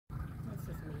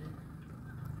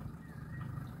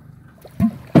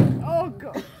Oh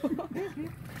God.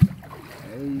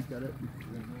 Hey, he's got it.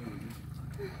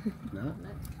 No.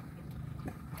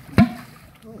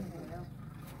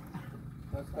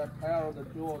 That's that power of the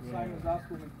jaw. Same as us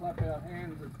when we clap our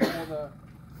hands.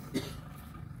 It's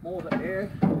more the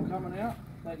air coming out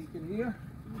that you can hear.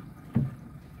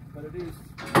 But it is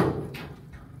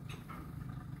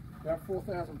about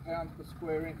 4,000 pounds per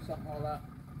square inch, something like that.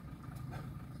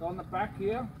 So on the back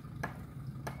here,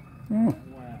 wow.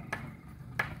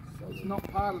 It's not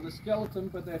part of the skeleton,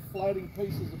 but they're floating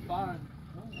pieces of bone.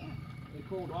 They're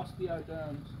called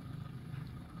osteoderms.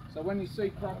 So when you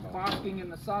see crocs basking in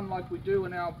the sun like we do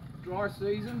in our dry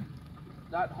season,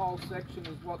 that whole section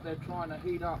is what they're trying to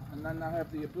heat up, and then they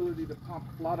have the ability to pump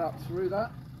blood up through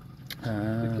that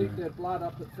to keep their blood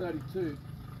up at 32.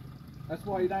 That's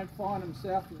why you don't find them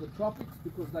south of the tropics,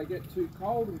 because they get too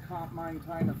cold and can't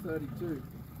maintain a 32.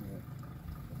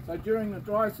 So during the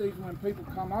dry season when people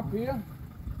come up here,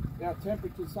 our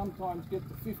temperatures sometimes get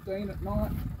to 15 at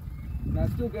night, and they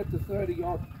still get to 30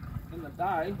 odd in the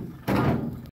day.